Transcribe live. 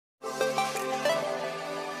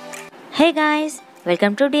Hey guys,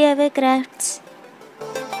 welcome to DIY Crafts.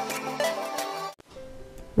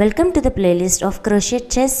 Welcome to the playlist of crochet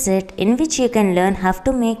chess set in which you can learn how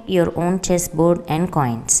to make your own chessboard and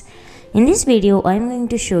coins. In this video, I am going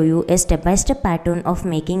to show you a step-by-step pattern of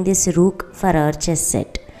making this rook for our chess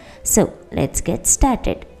set. So, let's get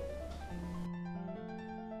started.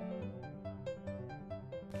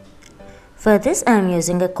 For this, I am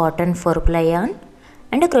using a cotton 4-ply yarn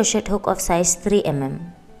and a crochet hook of size 3 mm.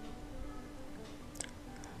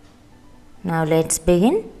 Now let's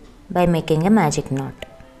begin by making a magic knot.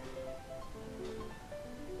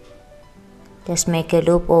 Just make a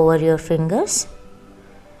loop over your fingers.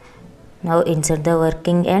 Now insert the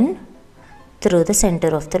working end through the center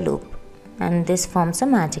of the loop, and this forms a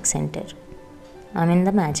magic center.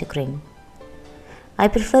 The magic ring. I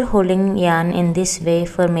prefer holding yarn in this way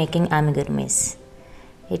for making amigurumis.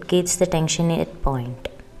 It keeps the tension at point.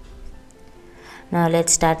 Now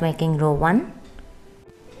let's start making row 1.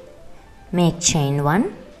 Make chain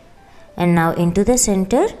 1, and now into the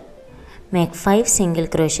center make 5 single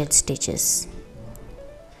crochet stitches.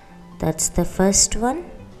 That's the first one,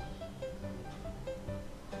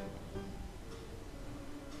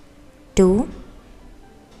 2,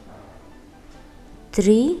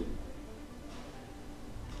 3,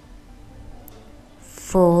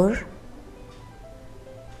 4,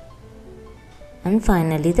 and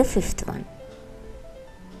finally the 5th one.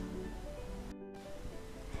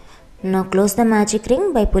 Now close the magic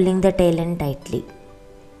ring by pulling the tail end tightly.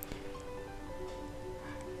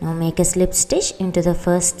 Now make a slip stitch into the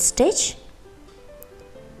first stitch,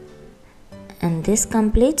 and this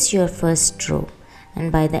completes your first row,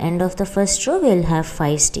 and by the end of the first row we will have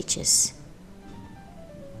 5 stitches.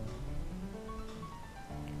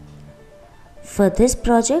 For this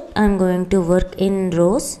project I am going to work in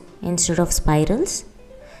rows instead of spirals,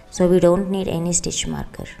 so we don't need any stitch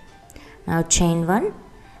marker. Now chain 1,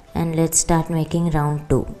 and let's start making round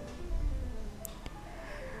 2.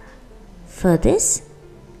 For this,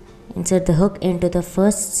 insert the hook into the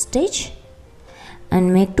first stitch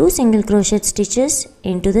and make 2 single crochet stitches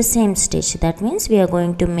into the same stitch. That means we are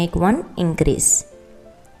going to make 1 increase.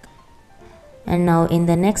 And now in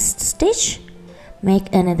the next stitch,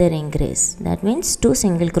 make another increase. That means 2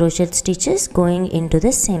 single crochet stitches going into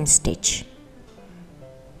the same stitch.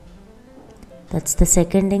 That's the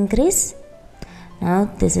second increase. Now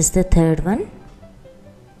this is the third one,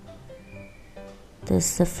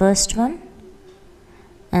 this is the first one,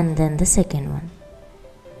 and then the second one.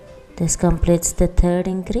 This completes the third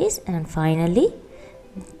increase, and finally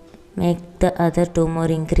make the other 2 more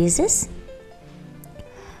increases.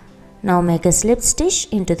 Now make a slip stitch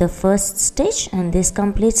into the first stitch, and this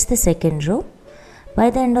completes the second row.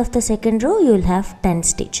 By the end of the second row you will have 10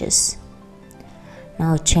 stitches.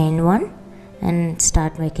 Now chain 1 and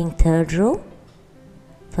start making third row.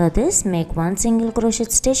 For this, make 1 single crochet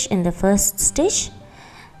stitch in the first stitch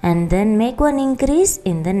and then make 1 increase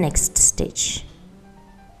in the next stitch.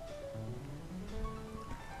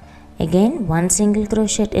 Again 1 single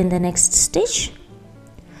crochet in the next stitch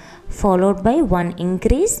followed by 1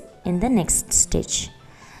 increase in the next stitch.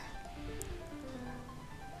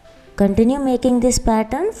 Continue making this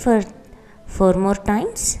pattern for 4 more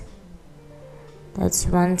times. That's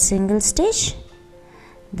 1 single stitch,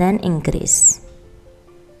 then increase.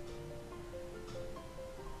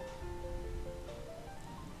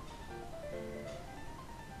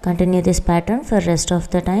 Continue this pattern for rest of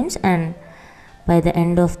the times, and by the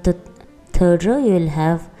end of the third row you will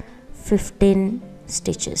have 15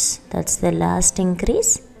 stitches. That's the last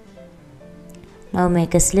increase. Now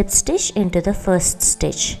make a slip stitch into the first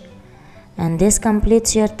stitch, and this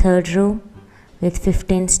completes your third row with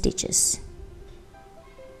 15 stitches.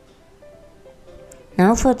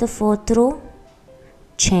 Now for the fourth row,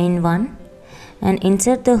 chain 1 and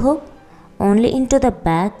insert the hook only into the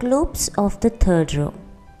back loops of the third row.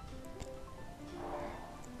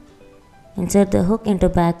 Insert the hook into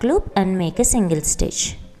back loop and make a single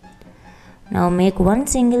stitch. Now make 1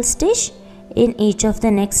 single stitch in each of the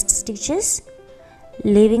next stitches,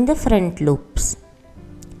 leaving the front loops.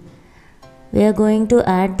 We are going to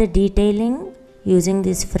add the detailing using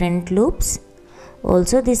these front loops.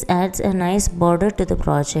 Also, this adds a nice border to the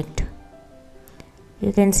project.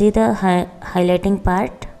 You can see the highlighting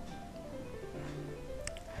part.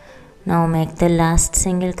 Now make the last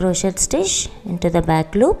single crochet stitch into the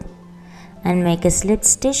back loop and make a slip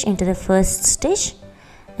stitch into the first stitch,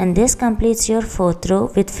 and this completes your fourth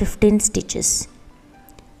row with 15 stitches.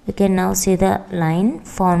 You can now see the line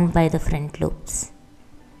formed by the front loops.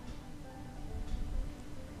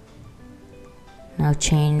 Now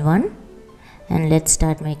chain 1 and let's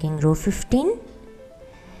start making row 15.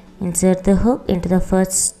 insert the hook into the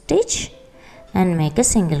first stitch and make a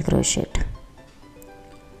single crochet.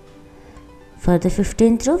 For the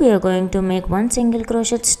 15th row, we are going to make one single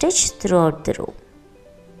crochet stitch throughout the row.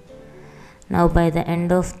 Now by the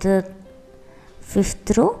end of the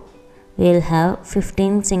 5th row, we will have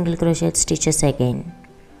 15 single crochet stitches again.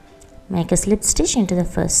 Make a slip stitch into the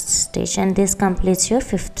first stitch and this completes your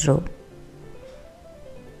 5th row.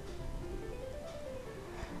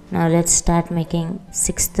 Now let's start making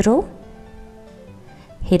 6th row.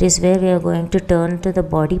 Here is where we are going to turn to the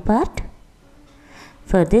body part.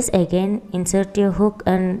 For this, again insert your hook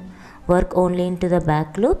and work only into the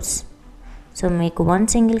back loops. So make one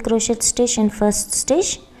single crochet stitch in first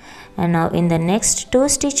stitch, and now in the next 2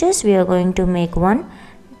 stitches we are going to make one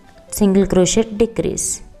single crochet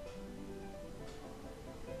decrease.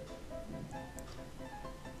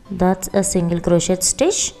 That's a single crochet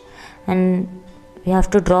stitch, and we have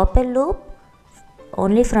to drop a loop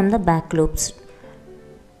only from the back loops.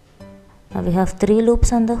 Now we have 3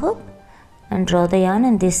 loops on the hook and draw the yarn,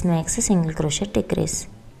 and this makes a single crochet decrease.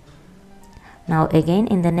 Now again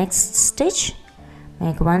in the next stitch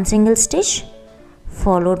make one single stitch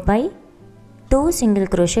followed by 2 single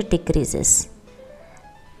crochet decreases.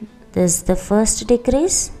 This is the first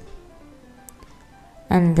decrease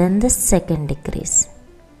and then the second decrease.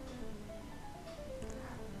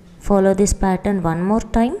 Follow this pattern one more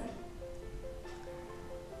time.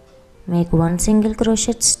 Make one single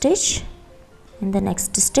crochet stitch in the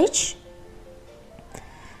next stitch,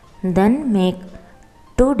 then make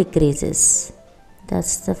 2 decreases.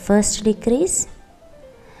 That's the first decrease,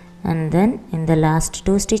 and then in the last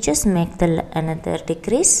 2 stitches make another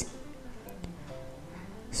decrease.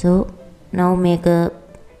 So now make a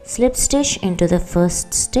slip stitch into the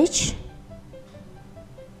first stitch,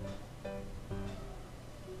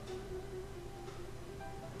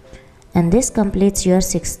 and this completes your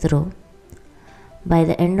 6th row. By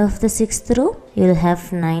the end of the 6th row, you will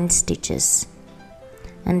have 9 stitches,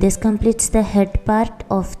 and this completes the head part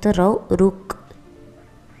of the rook.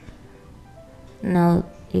 Now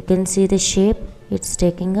you can see the shape it's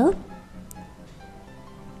taking out.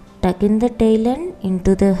 Tuck in the tail end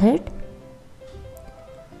into the head,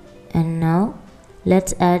 and now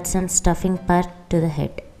let's add some stuffing part to the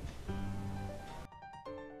head.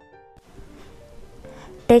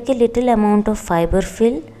 Take a little amount of fiber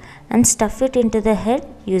fill and stuff it into the head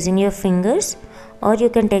using your fingers, or you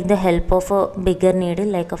can take the help of a bigger needle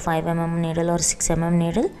like a 5mm needle or 6mm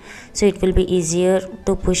needle, so it will be easier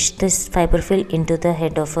to push this fiber fill into the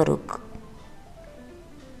head of a rook.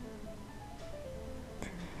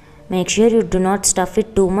 Make sure you do not stuff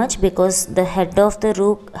it too much because the head of the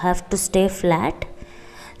rook have to stay flat.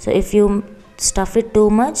 So if you stuff it too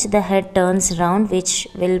much, the head turns round, which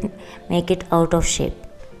will make it out of shape.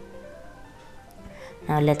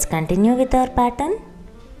 Now let's continue with our pattern.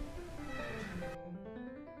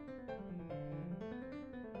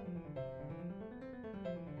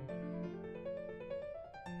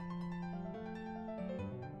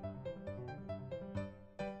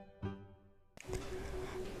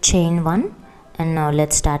 Chain 1, and now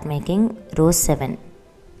let's start making row 7.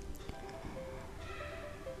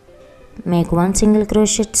 Make one single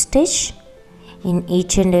crochet stitch in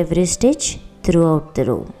each and every stitch throughout the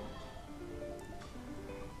row.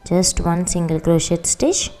 Just one single crochet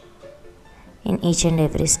stitch in each and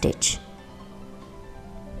every stitch.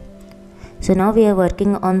 So now we are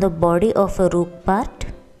working on the body of a rook part.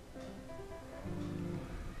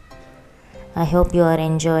 I hope you are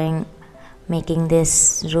enjoying making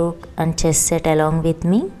this rook and chest set along with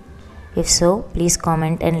me. If so, please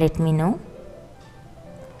comment and let me know.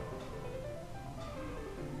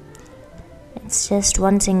 It's just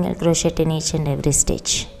one single crochet in each and every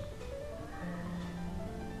stitch.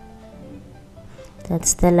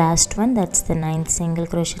 That's the last one, that's the 9th single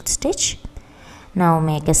crochet stitch. Now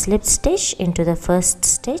make a slip stitch into the first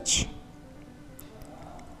stitch,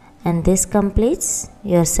 and this completes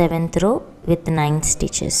your 7th row with 9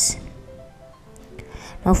 stitches.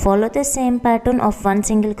 Now follow the same pattern of one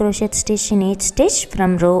single crochet stitch in each stitch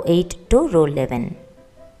from row 8 to row 11.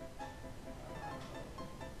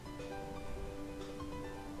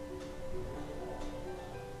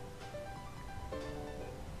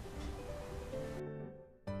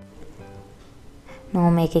 Now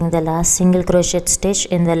making the last single crochet stitch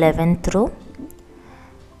in the 11th row,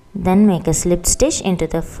 then make a slip stitch into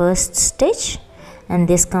the first stitch, and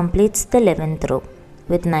this completes the 11th row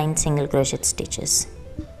with 9 single crochet stitches.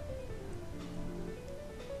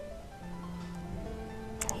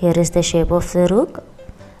 Here is the shape of the rook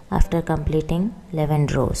after completing 11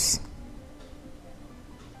 rows.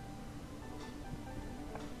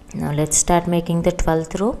 Now let's start making the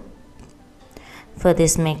 12th row. For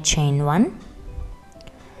this, make chain 1,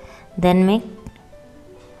 then make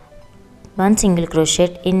 1 single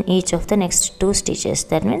crochet in each of the next 2 stitches,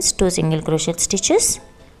 that means 2 single crochet stitches,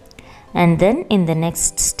 and then in the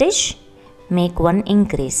next stitch make 1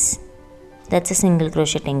 increase, that's a single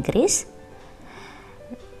crochet increase.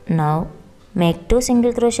 Now make 2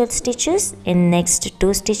 single crochet stitches in next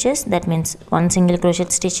 2 stitches, that means 1 single crochet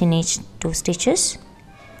stitch in each 2 stitches,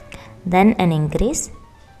 then an increase,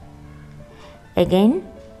 again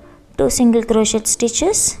 2 single crochet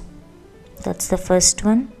stitches, that's the first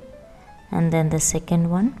one, and then the second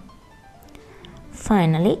one,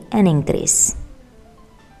 finally an increase.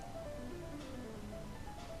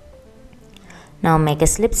 Now make a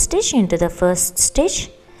slip stitch into the first stitch,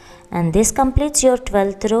 and this completes your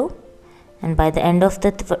 12th row, and by the end of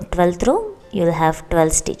the 12th row you will have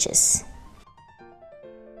 12 stitches.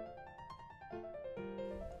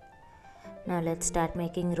 Now let's start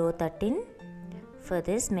making row 13. For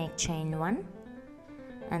this, make chain 1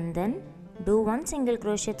 and then do 1 single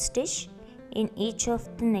crochet stitch in each of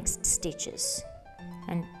the next stitches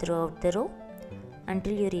and throughout the row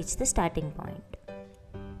until you reach the starting point.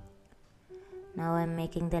 Now I am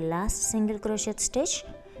making the last single crochet stitch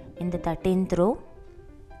in the 13th row.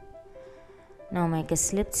 Now make a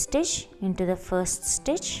slip stitch into the first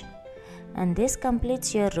stitch, and this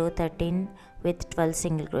completes your row 13 with 12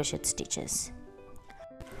 single crochet stitches.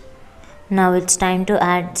 Now it's time to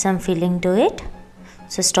add some filling to it.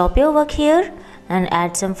 So stop your work here and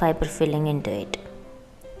add some fiber filling into it.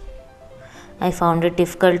 I found it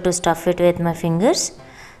difficult to stuff it with my fingers,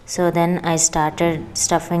 so then I started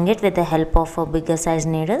stuffing it with the help of a bigger size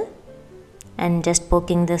needle and just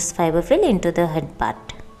poking this fiber fill into the head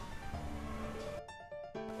part.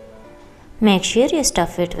 Make sure you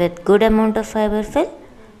stuff it with good amount of fiber fill,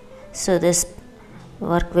 so this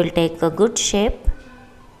work will take a good shape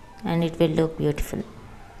and it will look beautiful.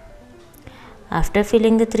 After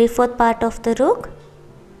filling the 3/4 part of the rook,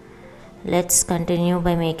 let's continue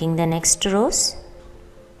by making the next rows.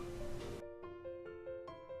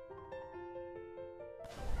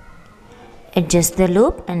 Adjust the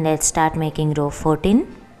loop and let's start making row 14.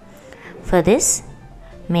 For this,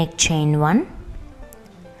 make chain 1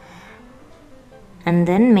 and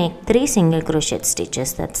then make 3 single crochet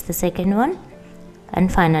stitches, that's the second one,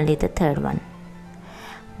 and finally the third one.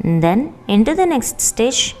 And then into the next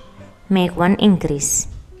stitch make 1 increase,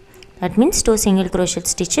 that means 2 single crochet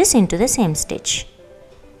stitches into the same stitch.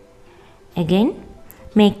 Again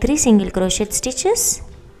make 3 single crochet stitches,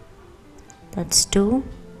 that's 2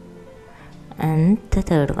 and the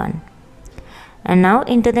third one, and now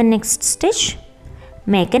into the next stitch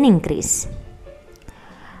make an increase.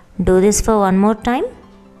 Do this for one more time,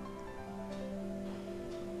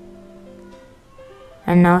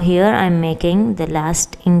 and now here I am making the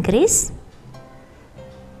last increase.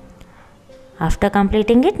 After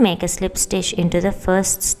completing it, make a slip stitch into the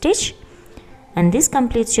first stitch, and this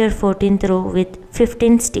completes your 14th row with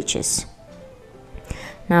 15 stitches.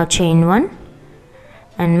 Now chain 1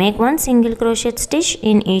 and make 1 single crochet stitch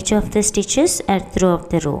in each of the stitches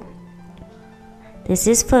throughout the row. This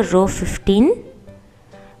is for row 15.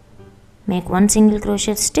 Make 1 single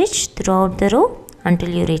crochet stitch throughout the row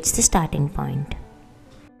until you reach the starting point.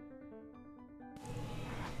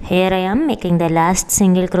 Here I am making the last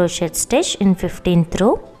single crochet stitch in 15th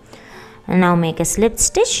row, and now make a slip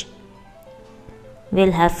stitch.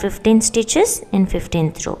 We'll have 15 stitches in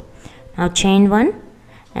 15th row. Now chain 1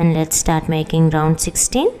 and let's start making round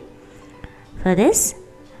 16. For this,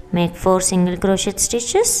 make 4 single crochet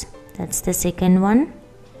stitches, that's the second one,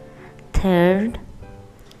 third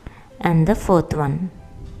and the fourth one.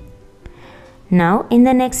 Now in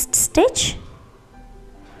the next stitch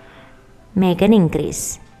make an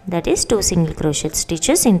increase, that is 2 single crochet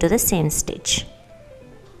stitches into the same stitch.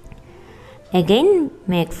 Again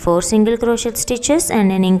make 4 single crochet stitches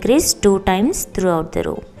and an increase 2 times throughout the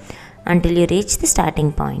row until you reach the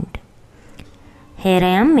starting point. Here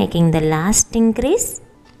I am making the last increase.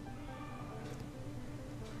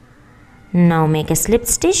 Now make a slip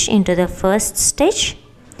stitch into the first stitch,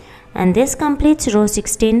 and this completes row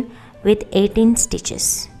 16 with 18 stitches.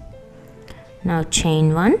 Now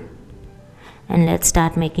chain 1 and let's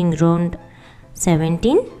start making round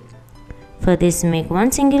 17. For this, make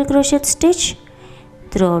 1 single crochet stitch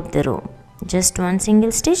throughout the row, just 1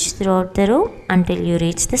 single stitch throughout the row until you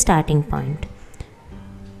reach the starting point.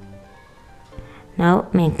 Now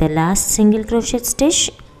make the last single crochet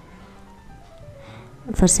stitch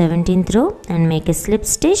for 17th row and make a slip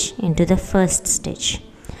stitch into the first stitch.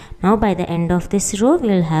 Now by the end of this row we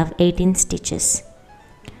will have 18 stitches.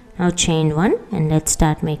 Now chain 1 and let's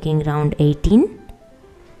start making round 18.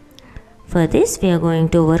 For this we are going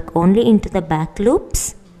to work only into the back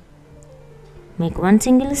loops. Make one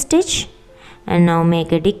single stitch and now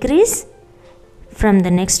make a decrease from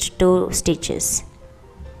the next 2 stitches.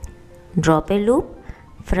 Drop a loop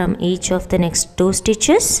from each of the next 2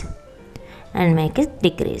 stitches and make a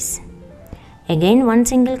decrease. Again one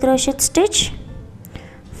single crochet stitch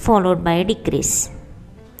followed by a decrease.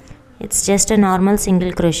 It's just a normal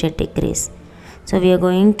single crochet decrease. So we are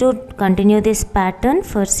going to continue this pattern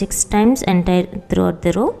for 6 times throughout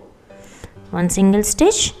the row. One single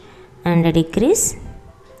stitch and a decrease.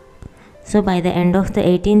 So by the end of the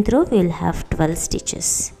 18th row we will have 12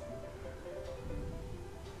 stitches.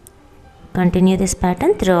 Continue this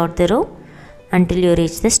pattern throughout the row until you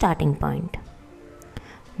reach the starting point.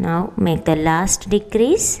 Now make the last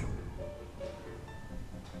decrease.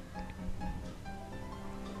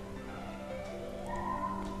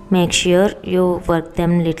 Make sure you work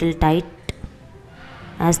them little tight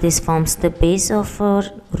as this forms the base of our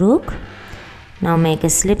rook. Now make a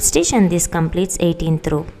slip stitch and this completes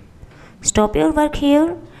 18th row. Stop your work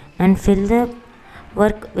here and fill the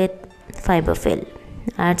work with fiber fill.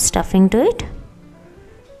 Add stuffing to it.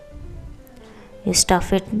 You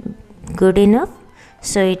stuff it good enough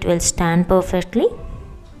so it will stand perfectly.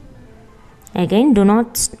 Again, do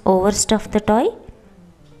not overstuff the toy.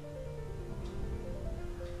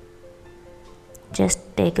 Just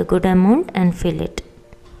take a good amount and fill it.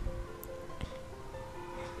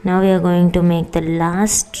 Now we are going to make the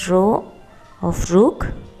last row of rook.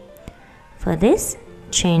 For this,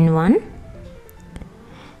 chain 1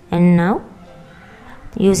 and now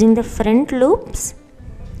using the front loops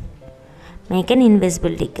make an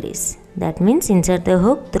invisible decrease. That means insert the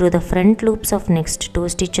hook through the front loops of next 2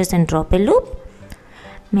 stitches and drop a loop.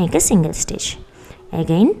 Make a single stitch.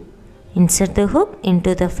 Again insert the hook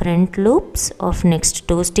into the front loops of next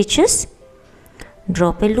 2 stitches,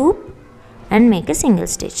 drop a loop and make a single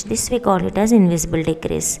stitch. This we call it as invisible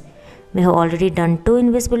decrease. We have already done 2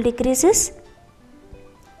 invisible decreases.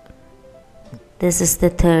 This is the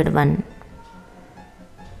third one.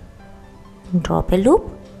 Drop a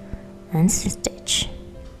loop and stitch.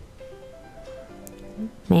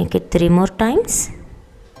 Make it 3 more times.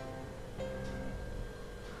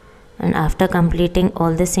 And after completing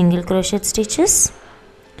all the single crochet stitches,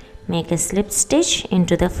 make a slip stitch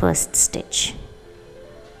into the first stitch.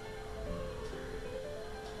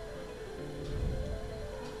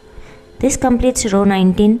 This completes row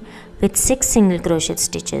 19 with 6 single crochet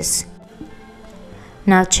stitches.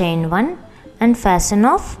 Now chain 1 and fasten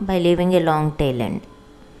off by leaving a long tail end.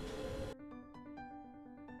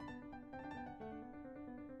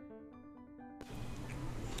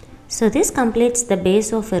 So this completes the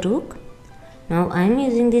base of a rook. Now I am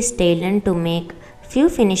using this tail end to make few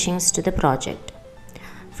finishings to the project.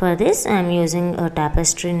 For this I am using a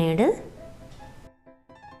tapestry needle.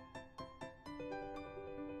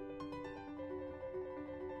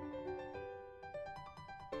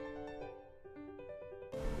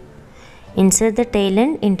 Insert the tail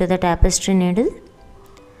end into the tapestry needle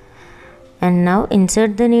and now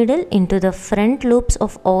insert the needle into the front loops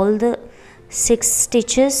of all the 6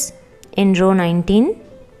 stitches in row 19.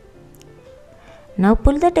 Now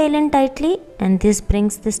pull the tail end tightly and this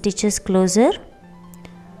brings the stitches closer.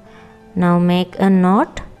 Now make a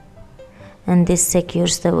knot and this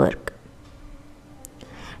secures the work.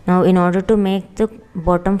 Now in order to make the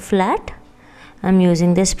bottom flat, I am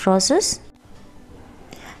using this process.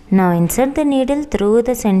 Now insert the needle through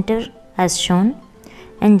the center as shown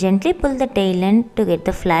and gently pull the tail end to get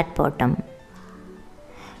the flat bottom.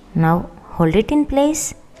 Now hold it in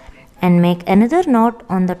place and make another knot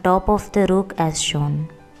on the top of the rook as shown.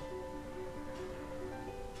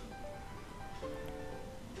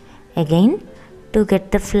 Again, to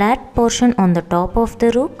get the flat portion on the top of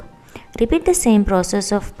the rook, repeat the same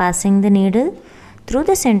process of passing the needle through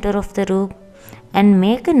the center of the rook and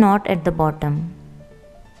make a knot at the bottom.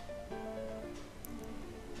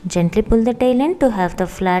 Gently pull the tail end to have the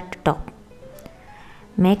flat top.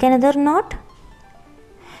 Make another knot.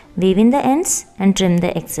 Weave in the ends and trim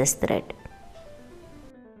the excess thread.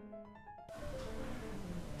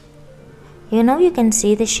 Here now you can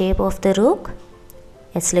see the shape of the rook.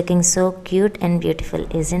 It's looking so cute and beautiful,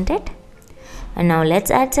 isn't it? And now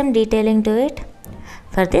let's add some detailing to it.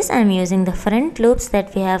 For this I am using the front loops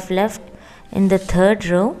that we have left in the third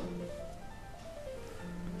row.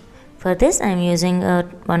 For this I am using a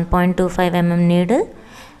 1.25 mm needle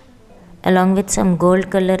along with some gold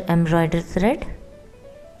color embroidered thread.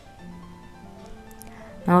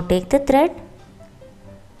 Now take the thread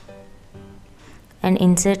and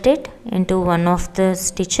insert it into one of the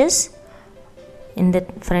stitches in the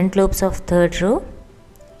front loops of third row.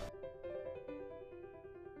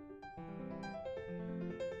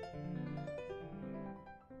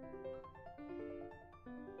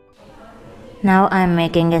 Now I am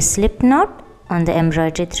making a slip knot on the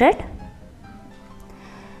embroidery thread,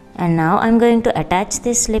 and now I am going to attach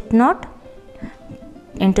this slip knot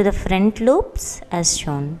into the front loops as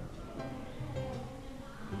shown.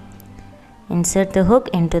 Insert the hook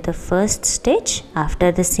into the first stitch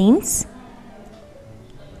after the seams.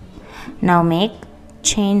 Now make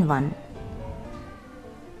chain 1.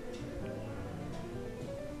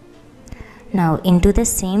 Now into the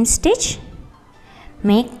same stitch,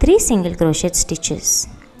 make 3 single crochet stitches.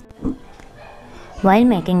 While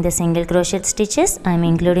making the single crochet stitches, I am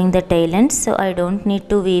including the tail ends, so I don't need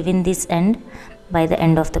to weave in this end by the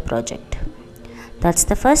end of the project. That's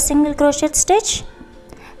the first single crochet stitch,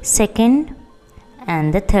 second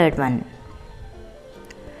and the third one.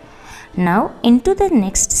 Now into the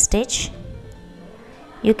next stitch,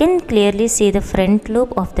 you can clearly see the front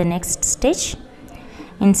loop of the next stitch.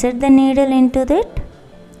 Insert the needle into that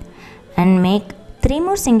and make 3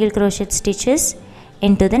 more single crochet stitches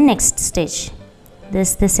into the next stitch.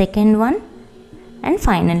 This is the second one and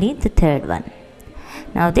finally the third one.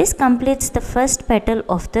 Now this completes the first petal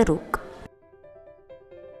of the rook.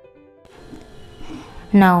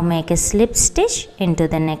 Now make a slip stitch into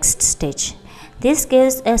the next stitch. This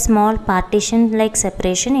gives a small partition like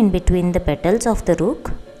separation in between the petals of the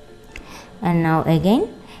rook. And now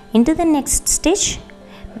again into the next stitch,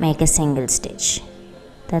 make a single stitch.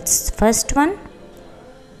 That's first one,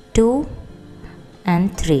 2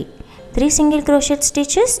 and 3. 3 single crochet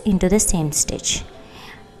stitches into the same stitch.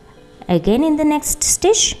 Again in the next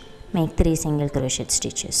stitch, make 3 single crochet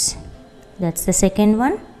stitches. That's the second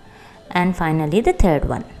one and finally the third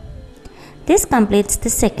one. This completes the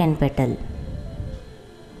second petal.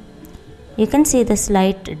 You can see the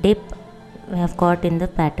slight dip we have got in the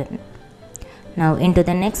pattern. Now into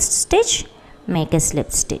the next stitch, make a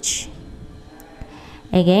slip stitch.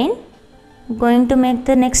 Again going to make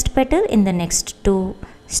the next petal in the next 2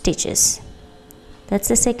 stitches. That's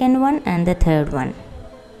the second one and the third one.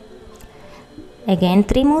 Again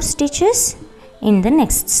 3 more stitches in the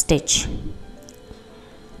next stitch.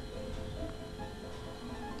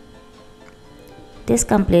 This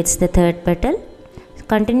completes the third petal.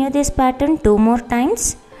 Continue this pattern 2 more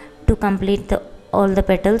times to complete all the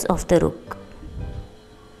petals of the rook.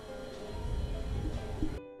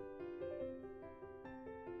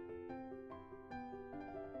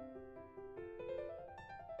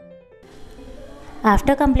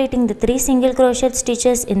 After completing the 3 single crochet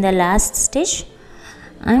stitches in the last stitch,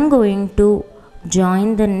 I am going to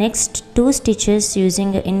join the next 2 stitches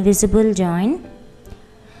using an invisible join.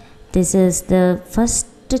 This is the first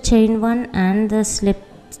chain 1 and the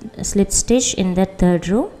slip stitch in the third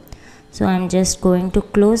row. So I am just going to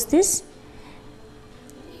close this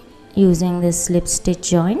using this slip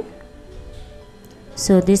stitch join.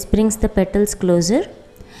 So this brings the petals closer.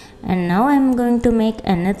 And now I am going to make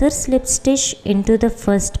another slip stitch into the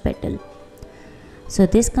first petal. So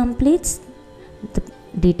this completes the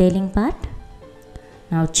detailing part.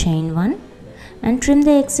 Now chain 1 and trim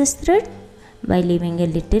the excess thread by leaving a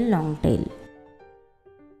little long tail.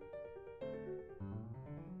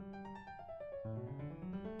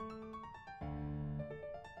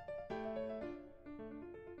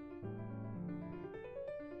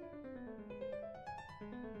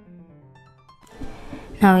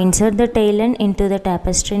 Now insert the tail end into the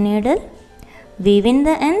tapestry needle, weave in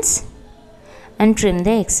the ends and trim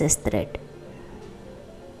the excess thread.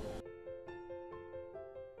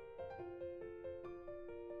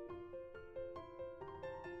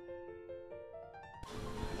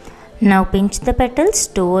 Now pinch the petals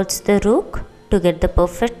towards the rook to get the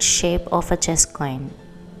perfect shape of a chess coin.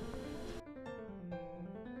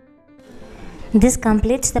 This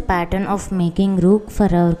completes the pattern of making rook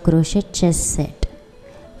for our crochet chess set.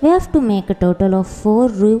 We have to make a total of 4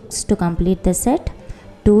 rooks to complete the set,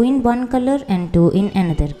 2 in one color and 2 in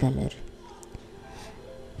another color.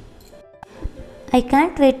 I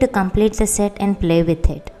can't wait to complete the set and play with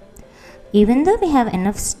it. Even though we have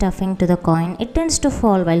enough stuffing to the coin, it tends to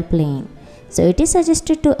fall while playing. So it is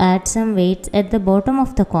suggested to add some weights at the bottom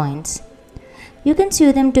of the coins. You can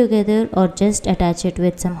sew them together or just attach it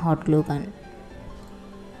with some hot glue gun.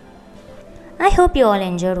 I hope you all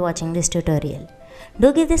enjoyed watching this tutorial.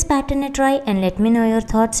 Do give this pattern a try and let me know your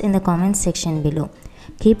thoughts in the comments section below.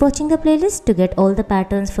 Keep watching the playlist to get all the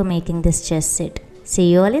patterns for making this chess set.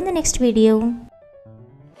 See you all in the next video.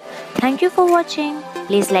 Thank you for watching.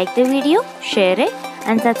 Please like the video, share it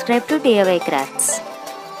and subscribe to DIY Crafts.